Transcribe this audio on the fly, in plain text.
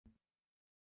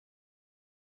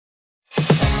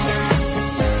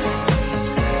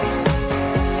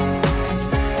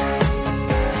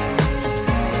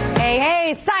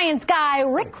science guy,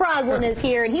 Rick Crosslin, is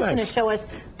here, and he's going to show us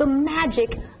the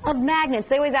magic of magnets.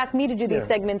 They always ask me to do these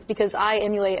segments because I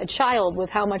emulate a child with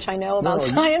how much I know about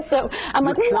science. So I'm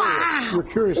like, wow, you're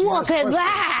curious. Look at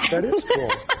that. That is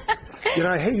cool. You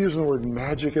know, I hate using the word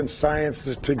magic and science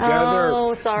together.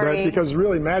 Oh, sorry. But because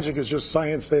really magic is just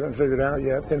science they haven't figured out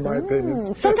yet, in my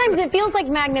opinion. Sometimes it feels like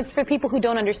magnets for people who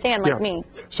don't understand, like me.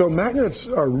 So magnets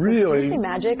are really... Did you say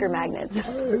magic or magnets?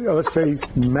 Let's say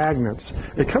magnets.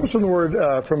 It comes from the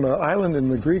word, from an island in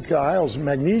the Greek Isles,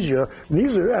 Magnesia. And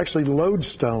these are actually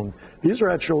lodestone. These are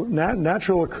actual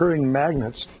natural occurring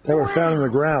magnets that were found in the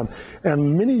ground.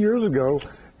 And many years ago,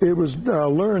 it was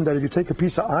learned that if you take a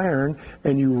piece of iron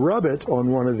and you rub it on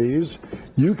one of these,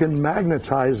 you can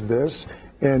magnetize this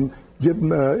and get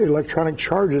electronic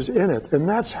charges in it. And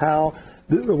that's how,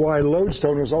 why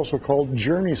lodestone is also called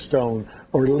journey stone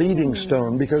or leading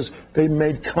stone, because they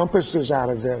made compasses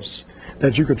out of this,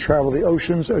 that you could travel the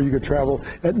oceans or you could travel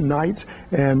at night.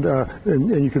 And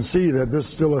you can see that this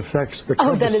still affects the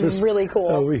compasses. Oh, that is really cool.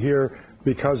 Over here,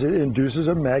 because it induces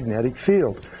a magnetic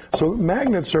field. So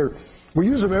magnets are... We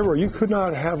use them everywhere. You could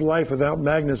not have life without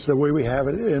magnets the way we have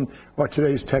it in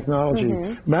today's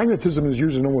technology. Magnetism is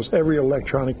used in almost every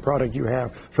electronic product you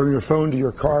have, from your phone to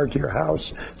your car to your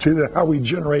house to how we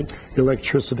generate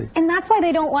electricity. And that's why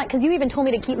they don't want, because you even told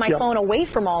me to keep my phone away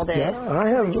from all this. Yeah, I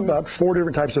have about 4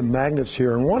 different types of magnets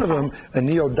here, and one of them, a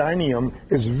neodymium,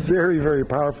 is very, very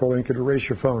powerful and could erase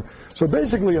your phone. So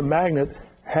basically a magnet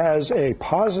has a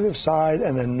positive side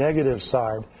and a negative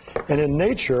side. And in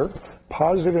nature,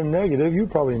 positive and negative, you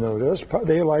probably know this,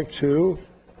 they like to,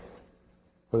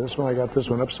 well, this one, I got this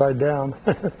one upside down.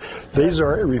 These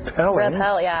are repelling.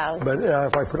 Repel, yeah. But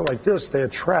if I put it like this, they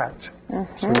attract.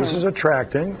 So this is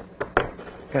attracting,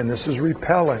 and this is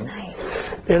repelling. Nice.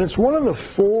 And it's one of the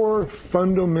 4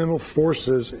 fundamental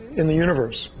forces in the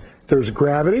universe. There's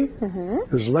gravity,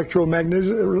 there's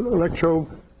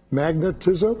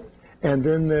electromagnetism, and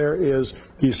then there is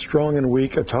these strong and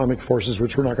weak atomic forces,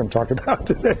 which we're not going to talk about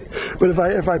today. But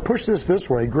if I push this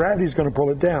way, gravity's going to pull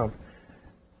it down.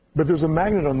 But there's a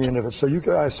magnet on the end of it, so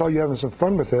I saw you having some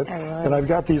fun with it, and I've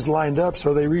got these lined up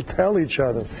so they repel each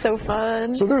other. It's so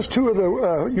fun. So there's 2 of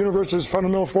the universe's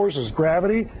fundamental forces,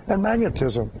 gravity and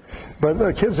magnetism.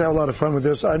 But kids have a lot of fun with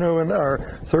this. I know in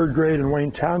our 3rd grade in Wayne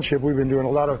Township, we've been doing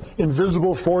a lot of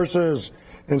invisible forces.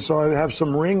 And so I have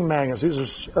some ring magnets.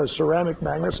 These are ceramic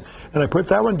magnets. And I put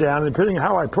that one down, and depending on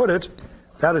how I put it,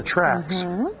 that attracts.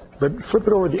 But flip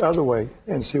it over the other way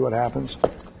and see what happens.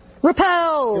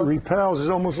 Repel! It repels. It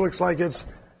almost looks like it's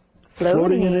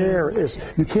floating in air.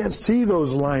 You can't see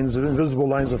those lines, the invisible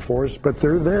lines of force, but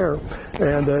they're there.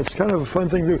 And it's kind of a fun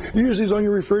thing to do. You use these on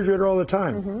your refrigerator all the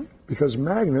time because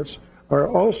magnets are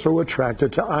also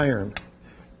attracted to iron.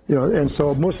 You know, and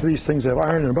so most of these things have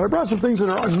iron in them. But I brought some things that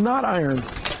are not iron: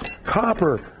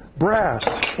 copper,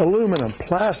 brass, aluminum,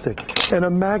 plastic, and a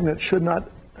magnet should not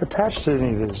attach to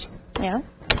any of these. Yeah.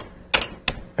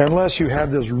 Unless you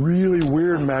have this really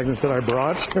weird magnet that I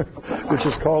brought, which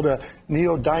is called a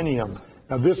neodymium.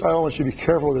 Now this, I want you to be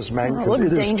careful with this magnet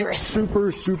because it is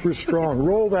super, super strong.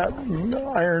 Roll that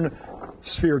iron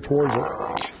sphere towards it.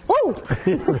 Whoa!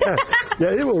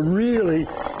 Yeah, it will really...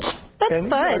 That's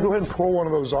fun. Go ahead and pull one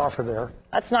of those off of there.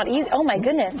 That's not easy. Oh, my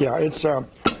goodness. Yeah, it's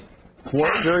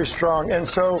very strong. And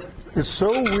so it's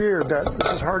so weird that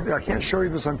this is hard. I can't show you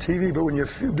this on TV, but when you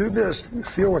do this, you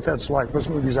feel what that's like. Let's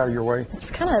move these out of your way. It's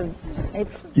kind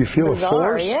of, you feel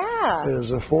bizarre. a force? Yeah. It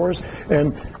is a force.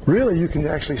 And really, you can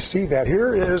actually see that.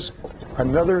 Here is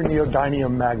another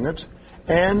neodymium magnet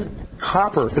and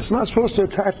copper. It's not supposed to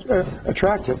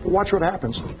attract it. Watch what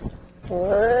happens.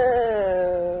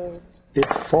 Whoa. It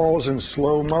falls in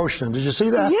slow motion. Did you see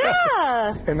that?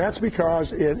 Yeah. And that's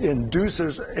because it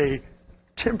induces a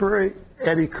temporary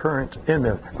eddy current in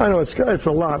there. I know it's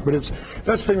a lot, but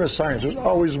that's the thing with science. There's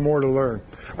always more to learn.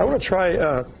 I want to try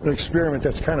an experiment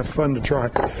that's kind of fun to try.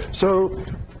 So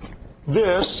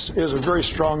this is a very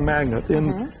strong magnet.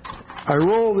 And I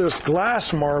roll this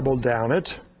glass marble down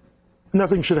it.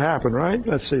 Nothing should happen, right?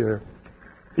 Let's see there.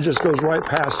 It just goes right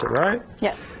past it, right?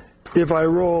 Yes. If I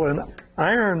roll an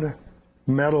iron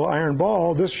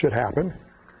ball, this should happen.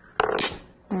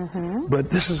 But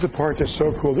this is the part that's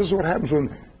so cool. This is what happens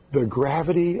when the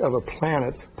gravity of a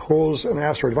planet pulls an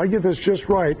asteroid. If I get this just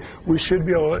right, we should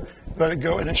be able to let it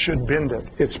go, and it should bend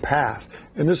its path.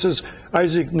 And this is,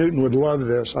 Isaac Newton would love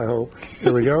this, I hope.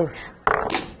 Here we go.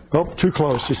 Oh, too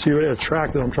close. You see it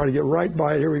attracted. I'm trying to get right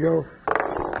by it. Here we go.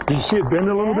 Did you see it bend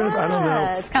a little bit? I don't know.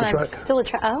 It's kind of still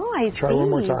oh, I see. Try one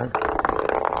more time.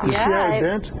 You see how it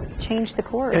bent? Changed the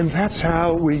course. And that's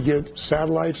how we get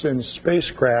satellites and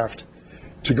spacecraft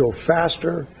to go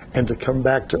faster and to come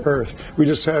back to Earth. We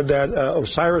just had that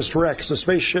OSIRIS-REx, a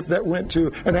spaceship that went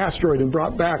to an asteroid and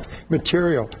brought back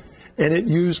material, and it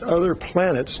used other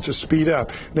planets to speed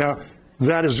up. Now,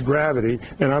 that is gravity,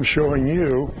 and I'm showing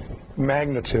you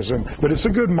magnetism, but it's a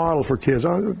good model for kids.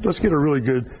 Let's get a really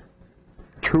good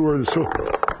tour of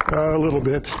a little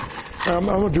bit. I'm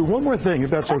going to do one more thing, if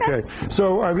that's okay.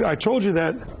 So I told you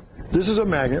that this is a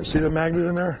magnet. See the magnet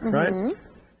in there, right?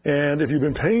 And if you've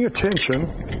been paying attention,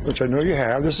 which I know you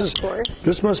have,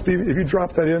 this must be, if you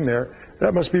drop that in there,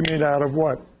 that must be made out of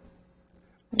what?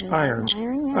 Iron.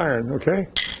 Iron, okay?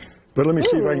 But let me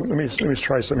see if I can, let me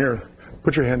try some here.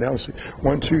 Put your hand down and see.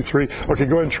 1, 2, 3. Okay,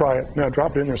 go ahead and try it. Now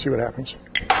drop it in there and see what happens.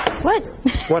 What?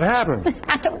 What happened?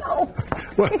 I don't know.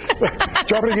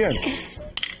 Drop it again.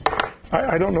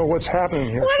 I don't know what's happening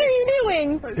here. What are you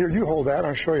doing? Here, you hold that.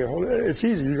 I'll show you. Hold it. It's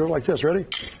easy. You go like this. Ready?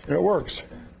 And it works.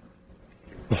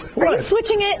 Are you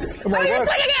switching it? Are you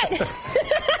switching it?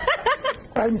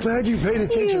 I'm glad you paid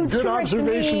attention. Good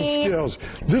observation skills.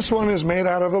 This one is made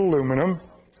out of aluminum.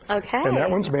 Okay. And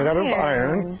that one's made out of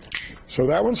iron. So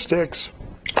that one sticks.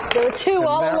 There were two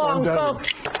all along,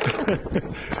 folks.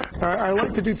 I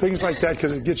like to do things like that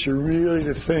because it gets you really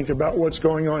to think about what's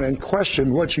going on and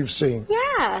question what you've seen.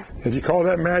 Yeah. If you call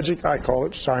that magic, I call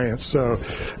it science. So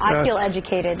I feel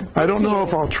educated. I don't know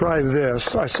if I'll try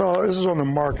this. I saw this is on the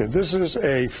market. This is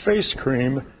a face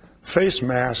cream, face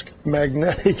mask,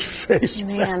 magnetic face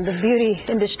mask. Man, the beauty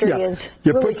industry is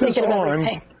really thinking of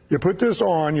everything. You put this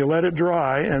on, you let it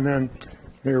dry, and then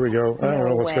here we go. I don't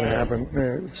know what's going to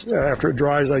happen. After it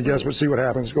dries, I guess, but see what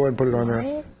happens. Go ahead and put it on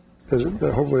there.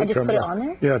 Hopefully it comes off. I just put it on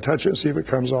there? Yeah, touch it and see if it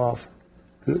comes off.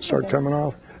 Did it start coming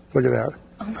off? Look at that.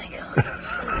 Oh my God.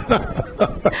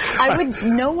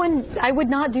 I would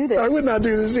not do this. I would not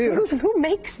do this either. Who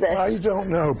makes this? I don't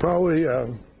know. Probably, I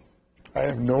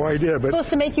have no idea. But it's supposed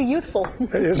to make you youthful.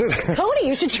 Is it? Cody,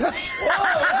 you should try.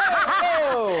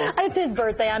 Whoa. It's his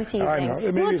birthday. I'm teasing. I know.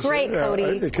 You look great, Cody.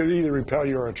 It could either repel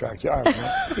you or attract you. I don't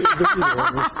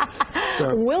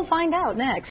know. We'll find out next.